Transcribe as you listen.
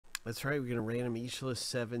That's right. We're going to random each list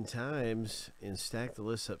 7 times and stack the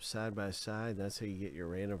lists up side by side. That's how you get your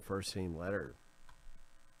random first name letter.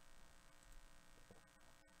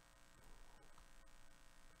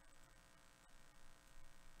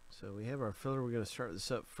 So we have our filler. We're going to start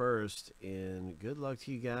this up first. And good luck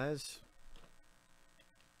to you guys.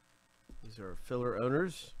 These are our filler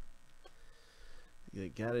owners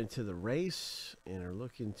that got into the race and are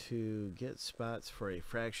looking to get spots for a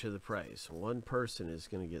fraction of the price. One person is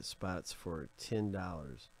going to get spots for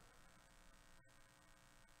 $10.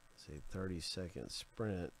 It's a 30-second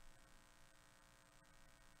sprint.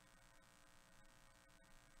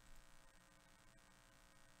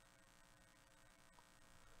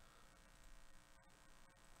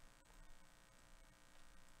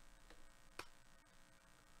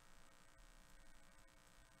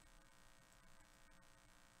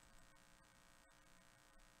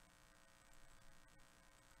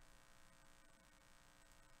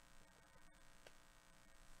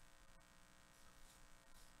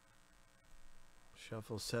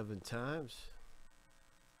 Shuffle 7 times.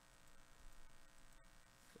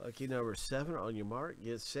 Lucky number 7 on your mark.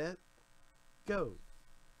 Get set. Go.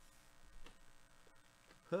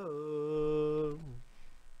 Home.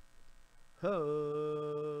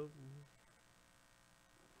 Home.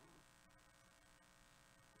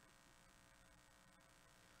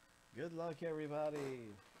 Good luck, everybody.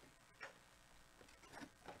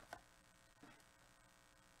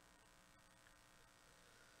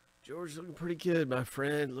 George looking pretty good, my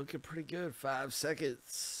friend. Looking pretty good. 5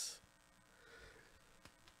 seconds.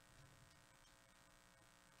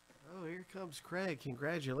 Oh, here comes Craig.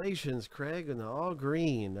 Congratulations, Craig, on the all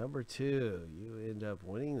green. Number 2. You end up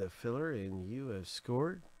winning the filler, and you have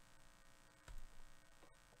scored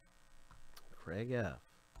Craig F.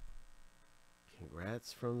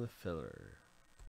 Congrats from the filler.